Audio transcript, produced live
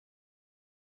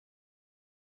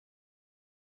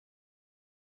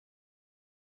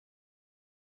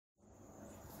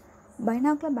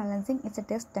Binocular balancing is a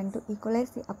test done to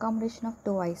equalize the accommodation of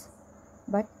two eyes.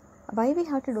 But why we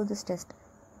have to do this test?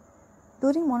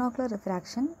 During monocular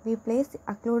refraction, we place the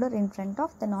occluder in front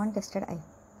of the non-tested eye.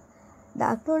 The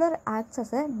occluder acts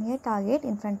as a near target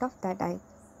in front of that eye.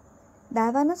 The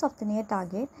awareness of the near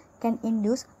target can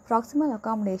induce proximal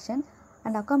accommodation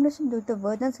and accommodation due to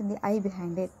vergence in the eye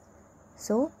behind it,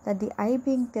 so that the eye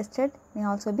being tested may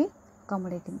also be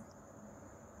accommodating.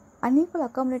 Unequal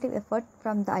accommodative effort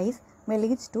from the eyes may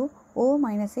lead to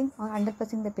over-minusing or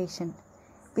underpressing the patient,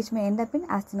 which may end up in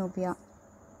asthenopia.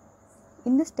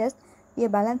 In this test, we are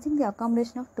balancing the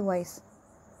accommodation of two eyes.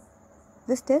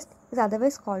 This test is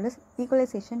otherwise called as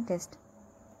equalization test.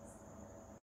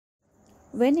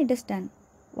 When it is done,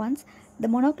 once the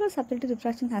monocular subjective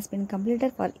refraction has been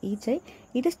completed for each eye,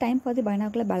 it is time for the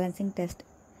binocular balancing test.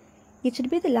 It should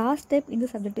be the last step in the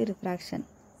subjective refraction,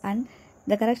 and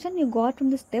the correction you got from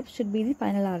this step should be the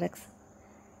final RX.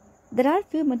 There are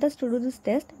few methods to do this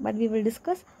test, but we will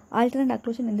discuss alternate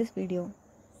occlusion in this video.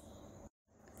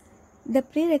 The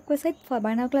prerequisite for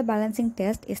binocular balancing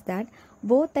test is that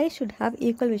both eyes should have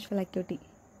equal visual acuity.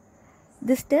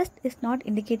 This test is not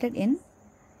indicated in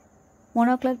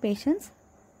monocular patients,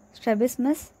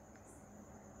 strabismus,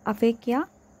 aphakia,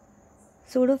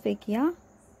 pseudophakia,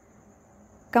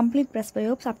 complete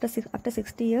presbyopes after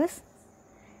 60 years,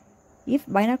 if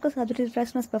binocular subjective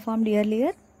refraction was performed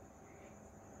earlier,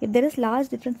 if there is large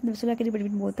difference in the visual acuity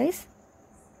between both eyes,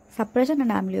 suppression and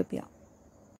amblyopia.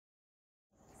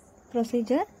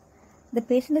 Procedure: the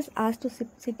patient is asked to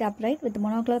sit upright with the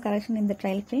monocular correction in the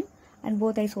trial frame and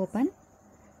both eyes open.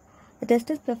 The test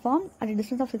is performed at a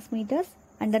distance of 6 meters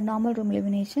under normal room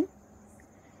illumination.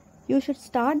 You should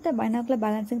start the binocular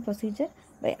balancing procedure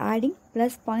by adding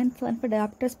plus 0.75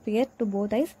 diopters pair to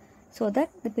both eyes so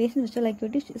that the patient's visual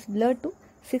acuity is blurred to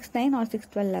 6.9 or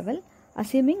 6.12 level,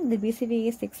 assuming the BCVA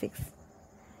is 6.6.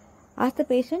 Ask the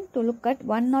patient to look at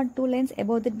one or two lines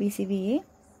above the BCVA.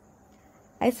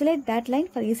 Isolate that line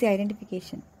for easy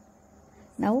identification.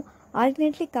 Now,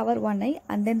 alternately cover one eye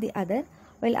and then the other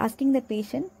while asking the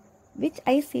patient which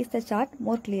eye sees the chart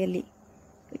more clearly.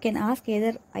 You can ask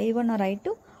either I1 or I2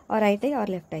 or right eye or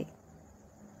left eye.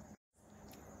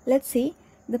 Let's see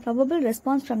the probable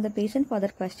response from the patient for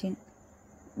that question.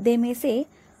 They may say,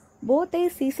 both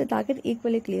eyes sees the target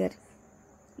equally clear.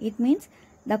 It means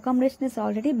the accommodation is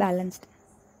already balanced.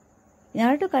 In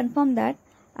order to confirm that,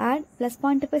 add plus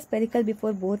 0.5 spherical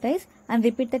before both eyes and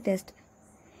repeat the test.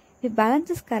 If balance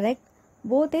is correct,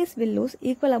 both eyes will lose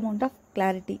equal amount of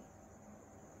clarity.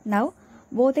 Now,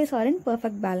 both eyes are in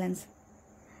perfect balance.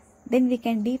 Then we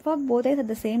can defog both eyes at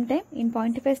the same time in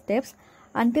 0.5 steps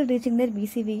until reaching their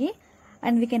BCVA,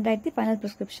 and we can write the final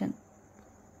prescription.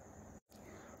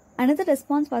 Another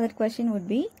response for that question would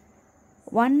be,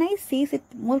 one eye sees it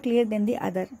more clear than the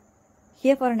other.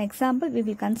 Here for an example, we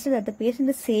will consider that the patient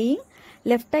is saying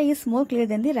left eye is more clear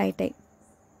than the right eye.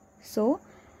 So,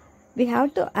 we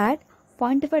have to add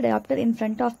 0.5 diopter in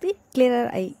front of the clearer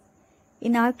eye.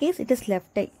 In our case, it is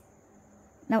left eye.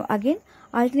 Now again,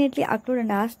 alternately occlude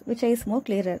and ask which eye is more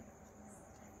clearer.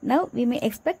 Now we may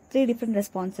expect three different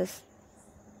responses.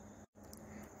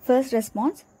 First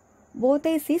response, both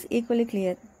eyes is equally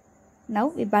clear. Now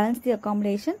we balance the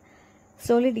accommodation,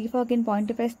 slowly defog in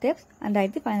 0.5 steps and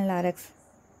write the final RX.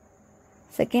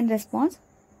 Second response,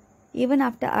 even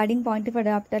after adding 0.5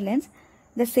 diopter lens,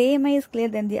 the same eye is clear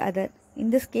than the other. In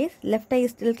this case, left eye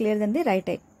is still clear than the right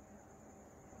eye.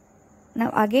 Now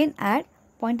again add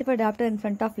 0.5 diopter in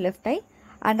front of left eye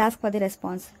and ask for the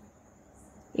response.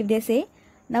 If they say,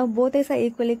 now both eyes are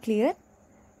equally clear,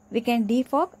 we can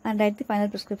defog and write the final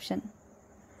prescription.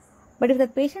 But if the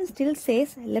patient still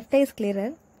says left eye is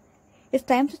clearer, it's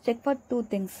time to check for two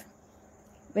things.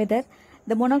 Whether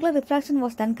the monocular refraction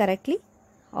was done correctly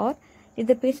or did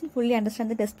the patient fully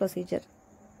understand the test procedure.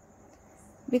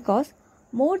 Because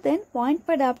more than 0.5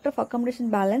 diopter of accommodation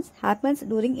balance happens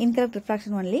during incorrect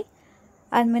refraction only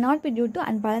and may not be due to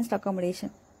unbalanced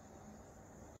accommodation.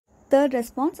 Third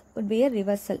response would be a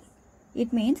reversal.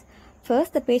 It means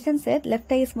first the patient said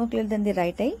left eye is more clear than the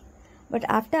right eye, but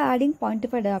after adding 0.5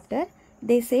 diopter,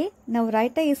 they say now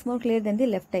right eye is more clear than the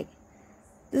left eye.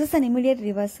 This is an immediate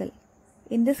reversal.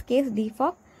 In this case,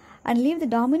 defog and leave the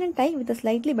dominant eye with a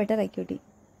slightly better acuity.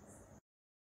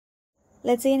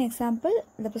 Let's say an example,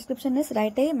 the prescription is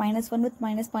right eye -1 with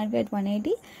 -0.5 at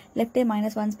 180, left eye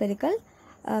 -1 spherical,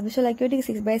 visual acuity is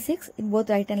 6/6 in both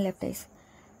right and left eyes.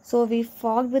 So we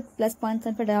fogged with plus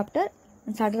 0.75 diopter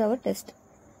and started our test.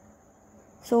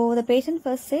 So the patient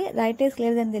first say right eye is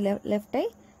clearer than the left eye,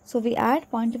 so we add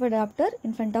 0.5 diopter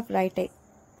in front of right eye.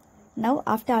 Now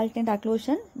after alternate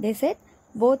occlusion, they said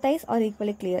both eyes are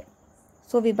equally clear.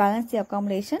 So we balance the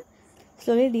accommodation,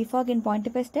 slowly defog in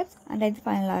 0.5 steps and write the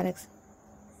final Rx.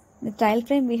 In the trial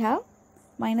frame we have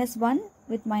 -1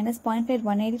 with -0.5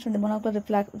 180 from the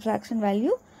monocular refraction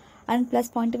value and plus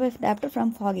 0.5 diopter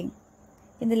from fogging.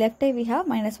 In the left eye we have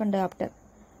 -1 diopter.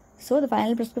 So the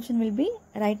final prescription will be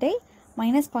right eye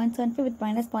 -0.75 with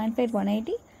 -0.5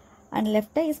 180 and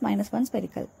left eye is -1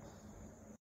 spherical.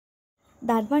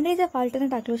 The advantage of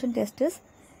alternate occlusion test is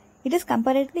it is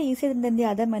comparatively easier than the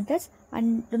other methods and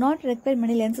do not require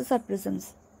many lenses or prisms.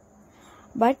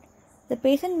 But the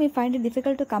patient may find it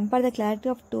difficult to compare the clarity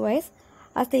of two eyes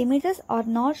as the images are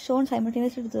not shown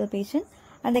simultaneously to the patient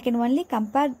and they can only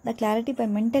compare the clarity by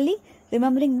mentally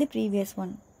remembering the previous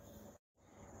one.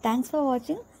 Thanks for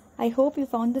watching. I hope you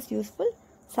found this useful.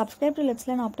 Subscribe to Let's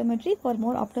Learn Optometry for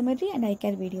more optometry and eye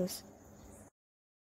care videos.